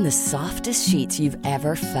 Imagine the softest sheets you've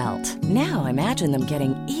ever felt. Now imagine them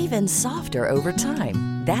getting even softer over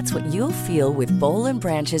time. That's what you'll feel with Boll &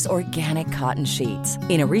 Branch's organic cotton sheets.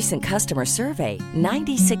 In a recent customer survey,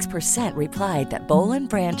 96% replied that Boll &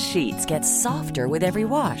 Branch sheets get softer with every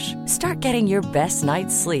wash. Start getting your best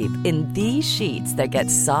night's sleep in these sheets that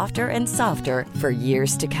get softer and softer for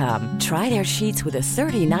years to come. Try their sheets with a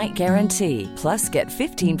 30-night guarantee. Plus, get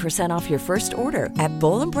 15% off your first order at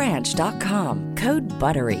bollandbranch.com. Code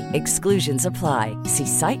BUTTERY. Exclusions apply. See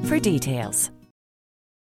site for details.